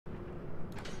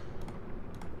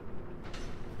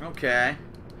Okay.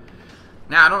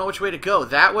 Now, I don't know which way to go.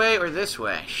 That way or this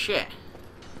way? Shit.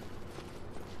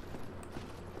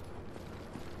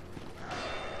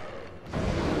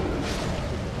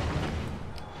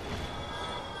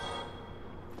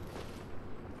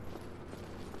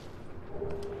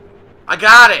 I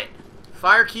got it!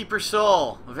 Firekeeper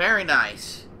Soul. Very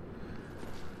nice.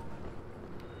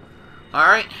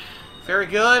 Alright. Very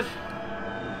good.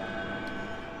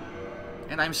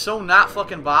 And I'm so not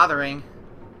fucking bothering.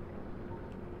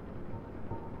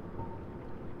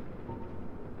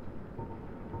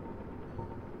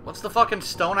 What's the fucking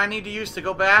stone I need to use to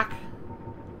go back?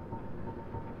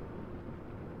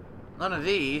 None of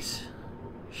these.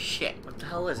 Shit, what the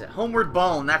hell is it? Homeward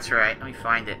Bone, that's right. Let me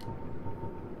find it.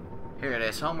 Here it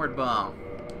is, Homeward Bone.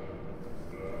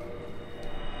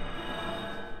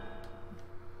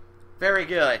 Very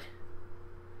good.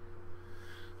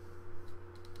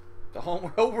 The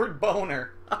Homeward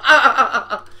Boner.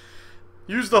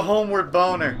 Use the Homeward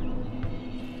Boner.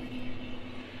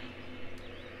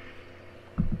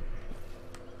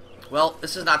 Well,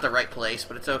 this is not the right place,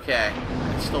 but it's okay.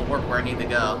 I can still work where I need to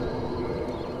go.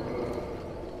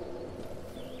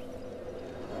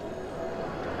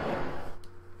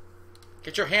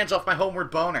 Get your hands off my Homeward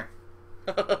Boner.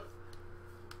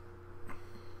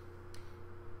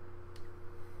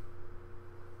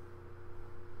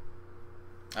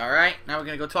 Alright, now we're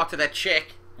gonna go talk to that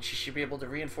chick. And she should be able to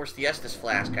reinforce the Estus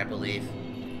flask, I believe.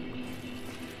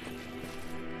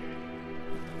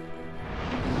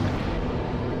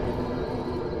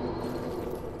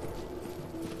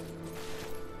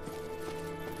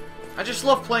 I just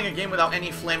love playing a game without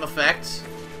any flame effects.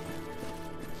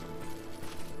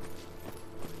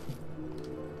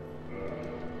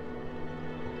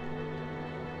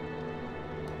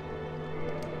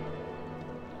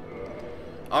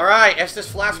 Alright,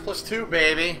 Estus Flask +2,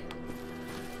 baby.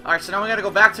 Alright, so now we gotta go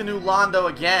back to New Londo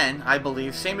again, I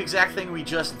believe. Same exact thing we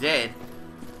just did.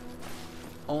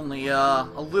 Only, a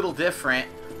little different.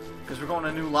 Because we're going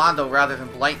to New Londo rather than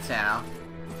Blighttown.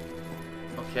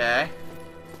 Okay.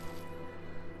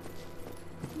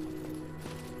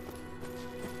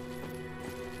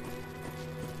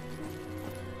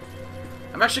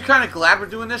 I'm actually kind of glad we're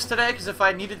doing this today, because if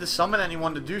I needed to summon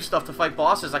anyone to do stuff to fight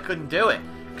bosses, I couldn't do it.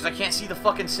 Because I can't see the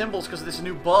fucking symbols because of this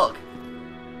new bug.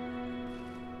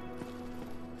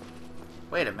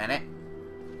 Wait a minute.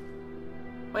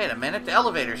 Wait a minute, the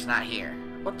elevator's not here.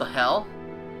 What the hell?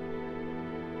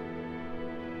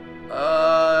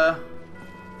 How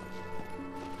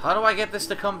do I get this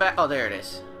to come back? Oh, there it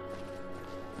is.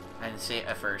 I didn't see it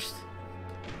at first.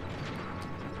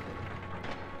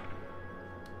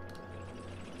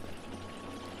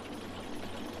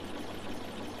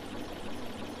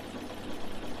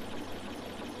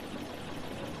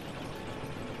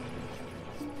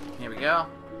 Here we go.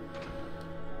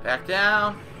 Back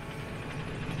down.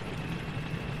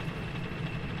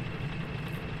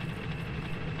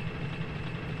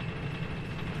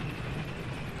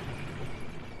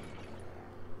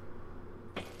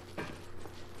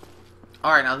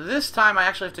 Alright, now this time I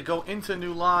actually have to go into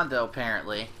New Londo,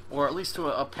 apparently. Or at least to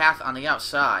a path on the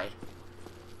outside.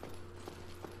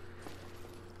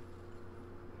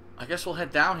 I guess we'll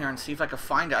head down here and see if I can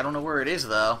find it. I don't know where it is,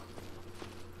 though.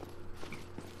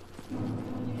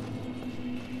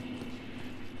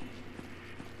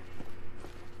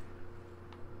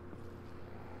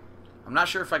 I'm not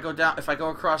sure if I go down, if I go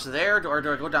across there, or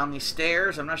do I go down these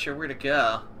stairs? I'm not sure where to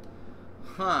go.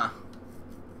 Huh.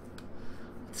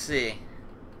 Let's see.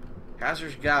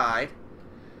 Hazard's Guide.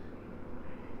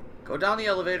 Go down the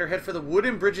elevator, head for the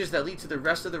wooden bridges that lead to the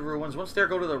rest of the ruins. Once there,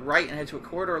 go to the right and head to a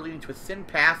corridor leading to a thin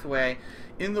pathway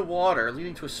in the water,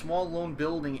 leading to a small lone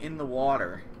building in the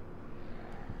water.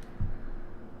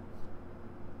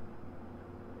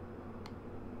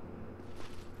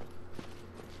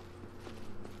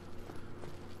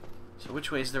 So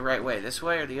which way is the right way? This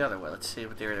way or the other way? Let's see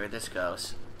what where this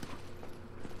goes.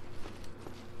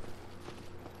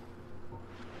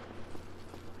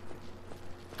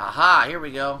 Aha, here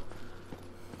we go.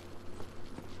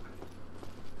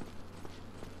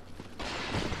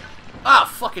 Ah,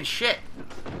 fucking shit.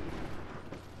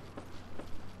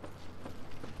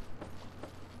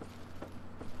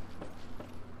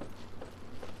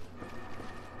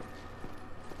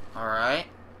 Alright.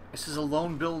 This is a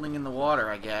lone building in the water,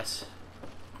 I guess.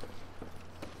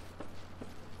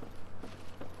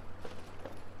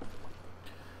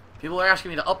 People are asking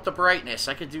me to up the brightness.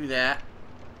 I could do that.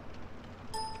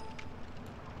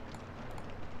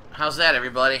 How's that,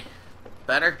 everybody?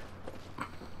 Better?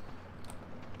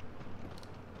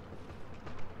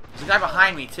 There's a guy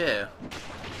behind me, too.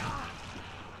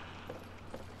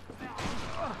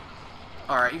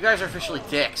 Alright, you guys are officially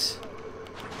dicks.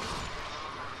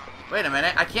 Wait a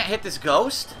minute, I can't hit this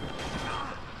ghost?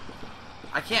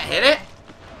 I can't hit it?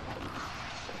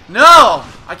 No!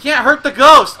 I can't hurt the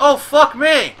ghost! Oh, fuck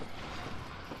me!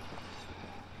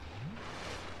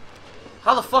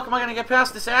 How the fuck am I gonna get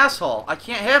past this asshole? I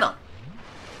can't hit him.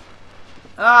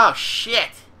 Oh,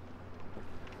 shit.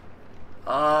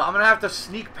 I'm gonna have to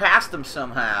sneak past him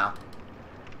somehow.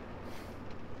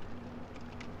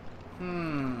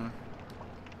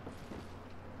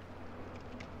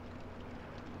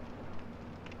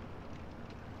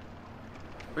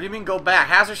 What do you mean go back?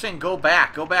 Hazard's saying go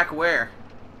back. Go back where?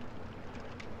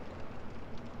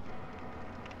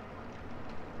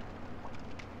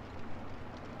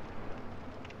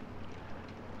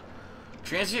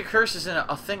 Transient curse is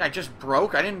a thing I just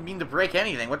broke? I didn't mean to break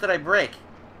anything. What did I break?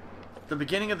 The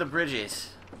beginning of the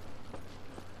bridges.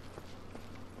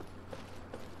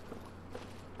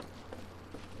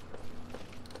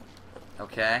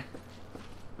 Okay.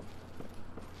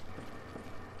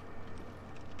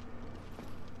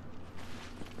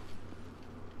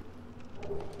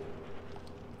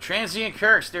 Transient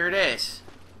curse, there it is.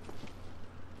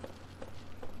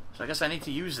 So I guess I need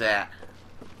to use that.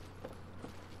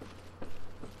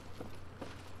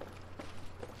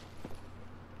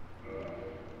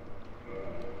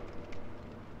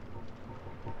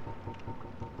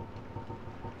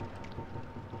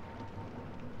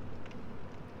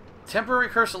 Temporary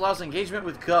curse allows engagement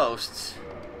with ghosts.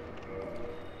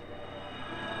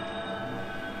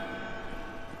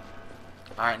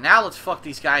 Alright, now let's fuck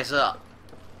these guys up.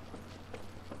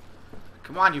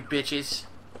 Come on, you bitches.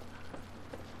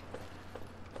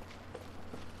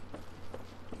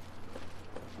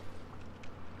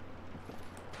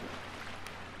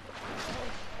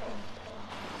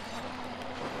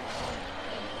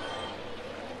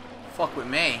 Fuck with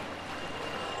me.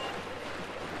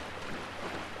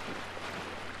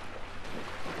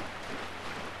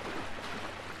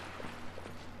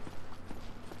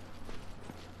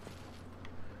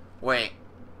 Wait.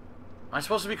 Am I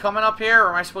supposed to be coming up here, or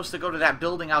am I supposed to go to that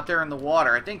building out there in the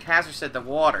water? I think Hazard said the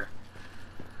water.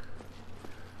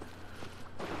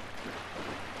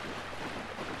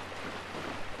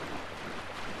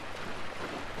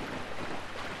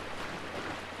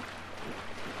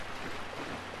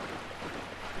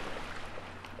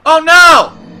 Oh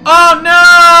no! Oh no!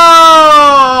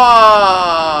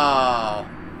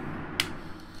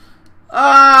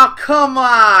 Oh, come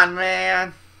on,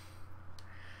 man.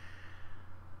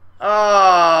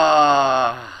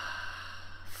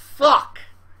 Fuck.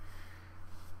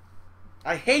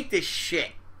 I hate this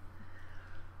shit.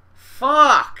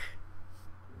 Fuck.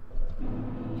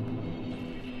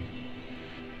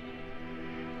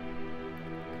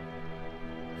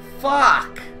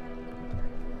 Fuck.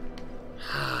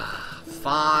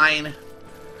 Fine.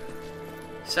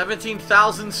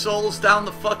 17,000 souls down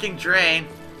the fucking drain.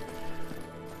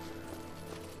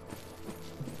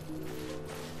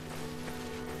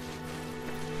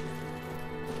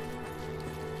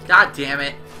 God damn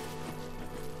it.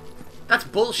 That's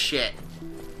bullshit.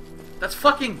 That's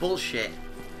fucking bullshit.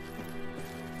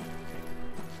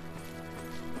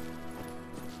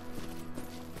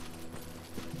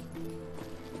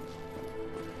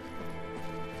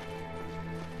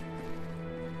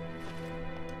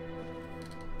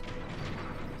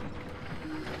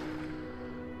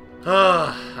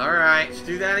 Alright, let's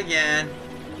do that again.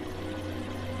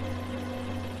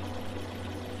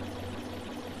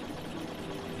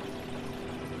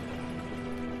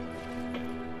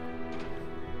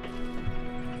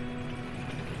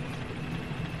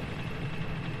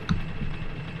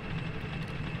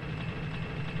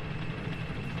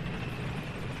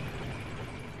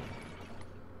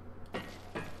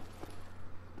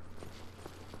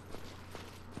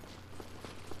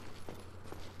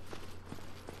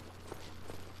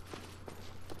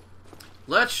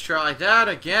 Let's try that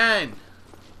again.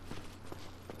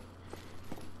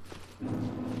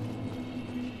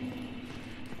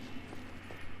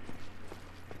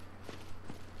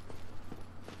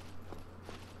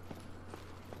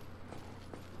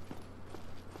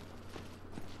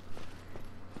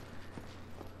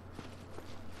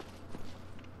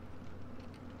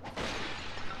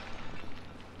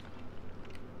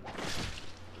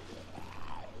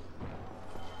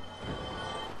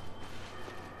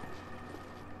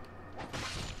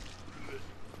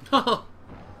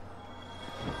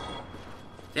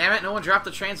 Damn it, no one dropped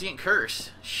the transient curse.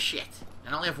 Shit.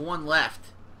 I only have one left.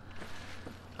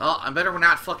 Oh, I better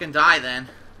not fucking die then.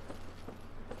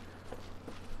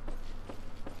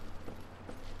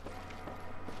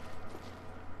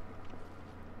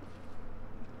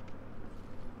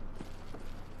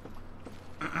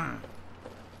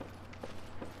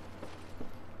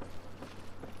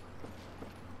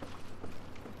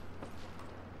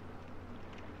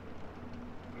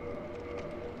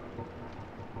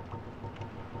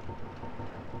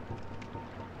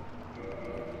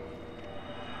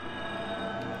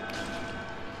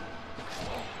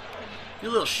 You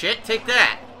little shit, take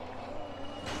that.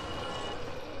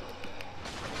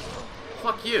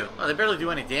 Fuck you. Oh, they barely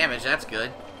do any damage, that's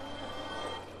good.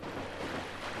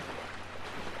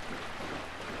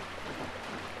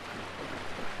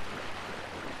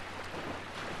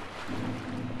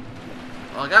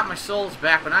 Well, I got my souls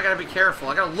back, but now I gotta be careful.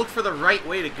 I gotta look for the right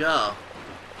way to go.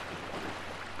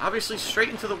 Obviously, straight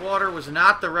into the water was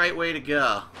not the right way to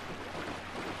go.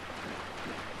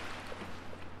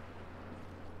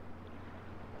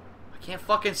 I can't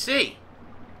fucking see.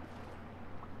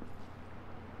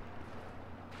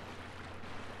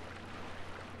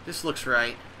 This looks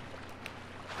right.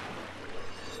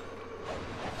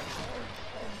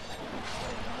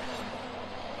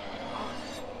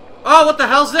 Oh, what the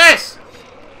hell's this?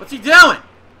 What's he doing?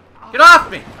 Get off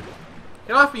me!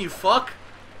 Get off me, you fuck!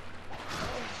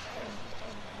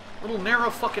 Little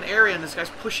narrow fucking area and this guy's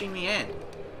pushing me in.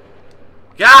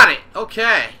 Got it!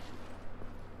 Okay.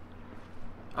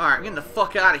 Alright, I'm getting the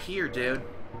fuck out of here, dude.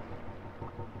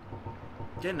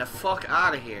 Getting the fuck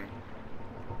out of here.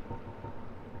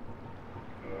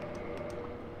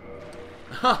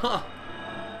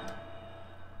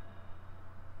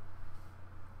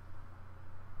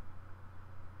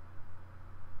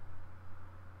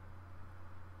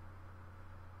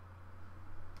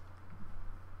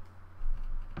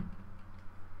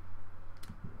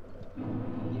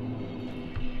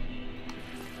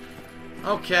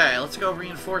 Okay, let's go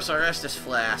reinforce our Estus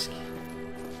flask.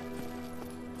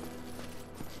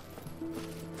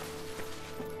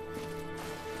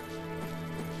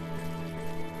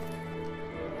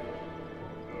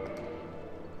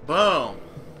 Boom.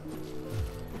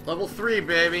 Level 3,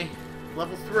 baby.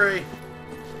 Level 3.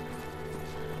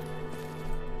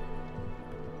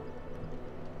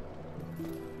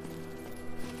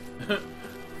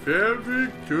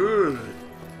 Very good.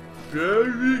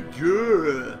 Very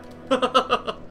good.